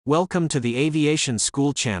Welcome to the Aviation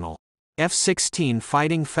School channel. F-16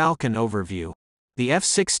 Fighting Falcon Overview. The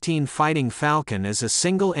F-16 Fighting Falcon is a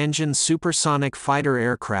single-engine supersonic fighter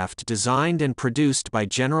aircraft designed and produced by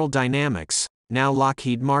General Dynamics, now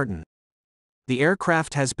Lockheed Martin. The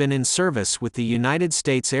aircraft has been in service with the United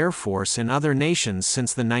States Air Force and other nations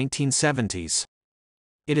since the 1970s.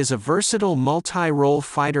 It is a versatile multi-role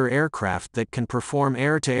fighter aircraft that can perform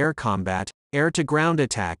air-to-air combat, air-to-ground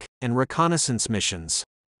attack, and reconnaissance missions.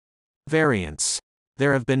 Variants.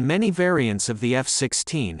 There have been many variants of the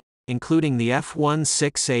F-16, including the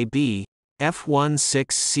F-16AB,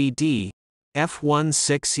 F-16CD,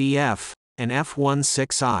 F-16EF, and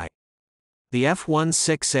F-16I. The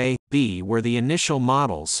F-16AB were the initial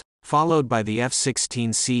models, followed by the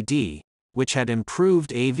F-16CD, which had improved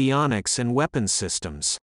avionics and weapons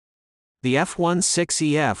systems. The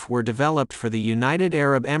F-16EF were developed for the United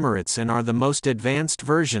Arab Emirates and are the most advanced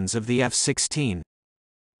versions of the F-16.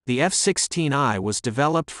 The F-16I was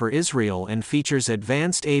developed for Israel and features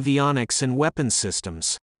advanced avionics and weapons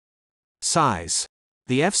systems. Size.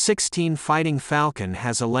 The F-16 Fighting Falcon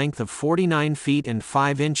has a length of 49 feet and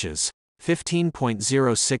 5 inches,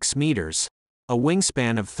 15.06 meters, a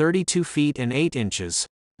wingspan of 32 feet and 8 inches,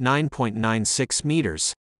 9.96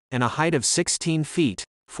 meters, and a height of 16 feet,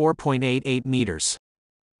 4.88 meters.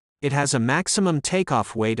 It has a maximum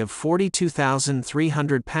takeoff weight of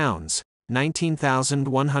 42,300 pounds,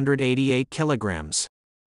 19,188 kilograms.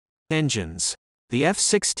 Engines. The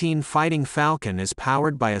F-16 Fighting Falcon is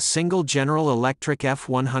powered by a single General Electric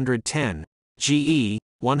F-110, GE,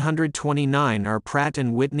 129 or Pratt &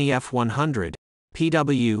 Whitney F-100,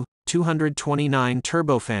 PW, 229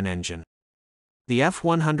 turbofan engine. The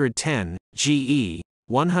F-110, GE,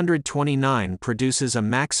 129 produces a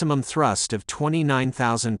maximum thrust of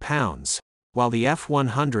 29,000 pounds, while the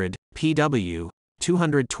F-100, PW,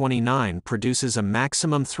 229 produces a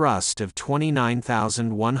maximum thrust of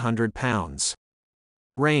 29,100 pounds.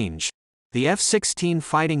 Range. The F-16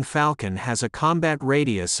 Fighting Falcon has a combat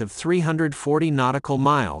radius of 340 nautical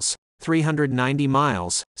miles, 390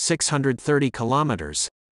 miles, 630 kilometers,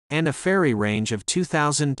 and a ferry range of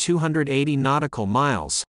 2,280 nautical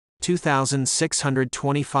miles,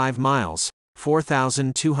 2,625 miles,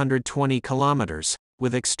 4,220 kilometers,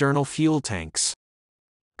 with external fuel tanks.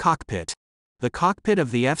 Cockpit. The cockpit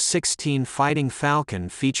of the F-16 Fighting Falcon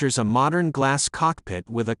features a modern glass cockpit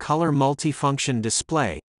with a color multifunction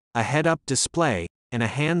display, a head-up display, and a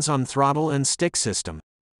hands-on throttle and stick system.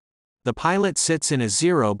 The pilot sits in a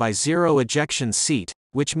 0x0 ejection seat,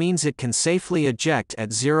 which means it can safely eject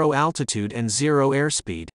at 0 altitude and 0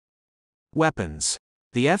 airspeed. Weapons.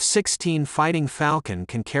 The F-16 Fighting Falcon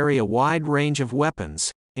can carry a wide range of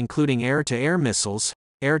weapons, including air-to-air missiles,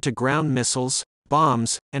 air-to-ground missiles,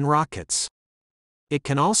 bombs, and rockets. It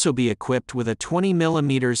can also be equipped with a 20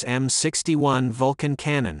 mm M61 Vulcan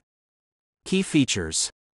cannon. Key features.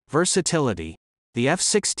 Versatility. The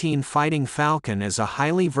F-16 Fighting Falcon is a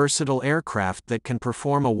highly versatile aircraft that can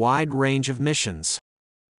perform a wide range of missions.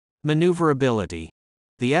 Maneuverability.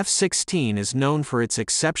 The F-16 is known for its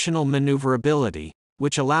exceptional maneuverability,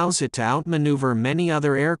 which allows it to outmaneuver many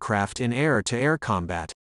other aircraft in air-to-air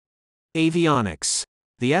combat. Avionics.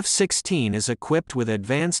 The F-16 is equipped with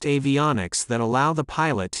advanced avionics that allow the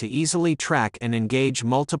pilot to easily track and engage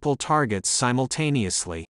multiple targets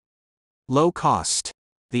simultaneously. Low cost.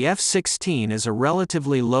 The F-16 is a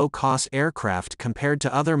relatively low-cost aircraft compared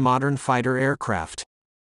to other modern fighter aircraft.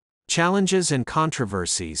 Challenges and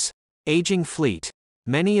controversies. Aging fleet.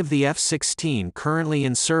 Many of the F-16 currently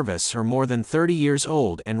in service are more than 30 years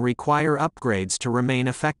old and require upgrades to remain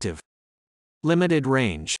effective. Limited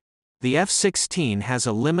range. The F-16 has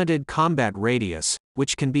a limited combat radius,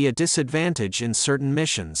 which can be a disadvantage in certain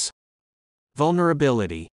missions.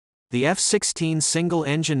 Vulnerability. The F-16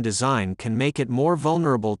 single-engine design can make it more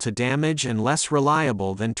vulnerable to damage and less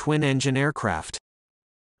reliable than twin-engine aircraft.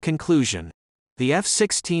 Conclusion. The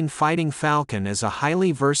F-16 Fighting Falcon is a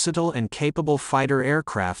highly versatile and capable fighter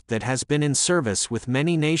aircraft that has been in service with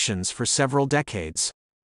many nations for several decades.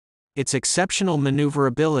 Its exceptional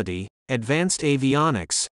maneuverability, advanced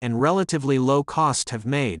avionics, and relatively low cost have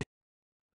made